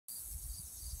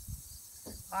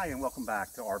Hi, and welcome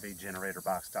back to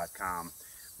RVGeneratorbox.com.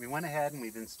 We went ahead and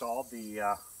we've installed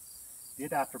the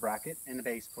adapter bracket and the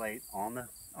base plate on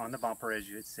the bumper, as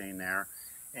you had seen there.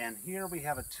 And here we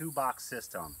have a two-box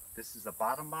system. This is a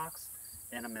bottom box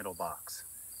and a middle box.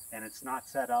 And it's not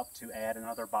set up to add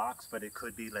another box, but it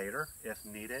could be later if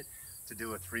needed to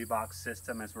do a three-box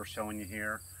system as we're showing you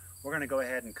here. We're going to go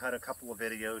ahead and cut a couple of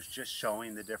videos just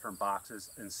showing the different boxes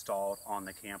installed on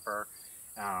the camper.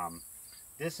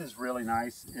 This is really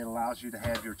nice. It allows you to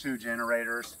have your two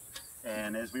generators,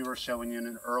 and as we were showing you in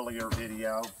an earlier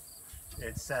video,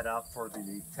 it's set up for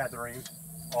the tethering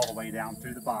all the way down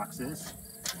through the boxes.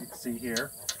 You can see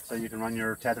here, so you can run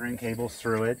your tethering cables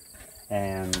through it,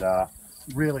 and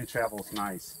really travels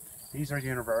nice. These are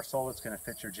universal. It's going to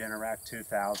fit your Generac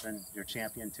 2000, your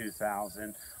Champion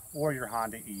 2000, or your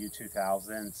Honda EU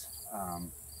 2000s.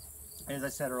 As I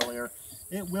said earlier,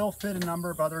 it will fit a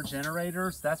number of other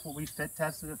generators. That's what we fit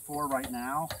tested it for right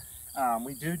now.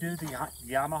 We do the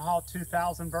Yamaha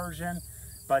 2000 version,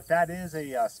 but that is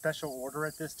a special order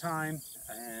at this time,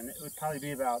 and it would probably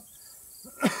be about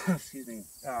excuse me,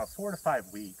 4 to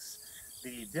 5 weeks.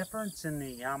 The difference in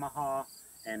the Yamaha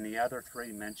and the other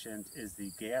three mentioned is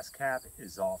the gas cap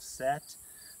is offset.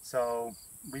 So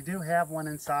we do have one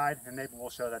inside, and maybe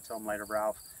we'll show that to them later,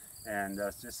 Ralph, and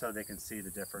just so they can see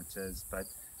the differences. But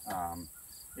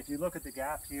if you look at the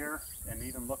gap here and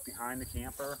even look behind the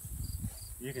camper,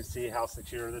 you can see how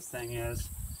secure this thing is.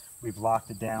 We've locked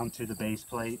it down to the base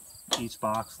plate. Each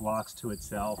box locks to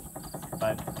itself,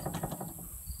 but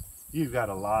you've got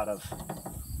a lot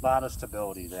of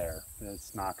stability there.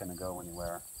 It's not going to go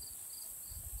anywhere.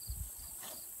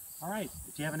 All right,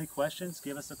 if you have any questions,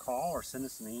 give us a call or send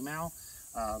us an email.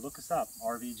 Look us up,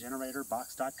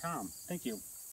 RVGeneratorbox.com. Thank you.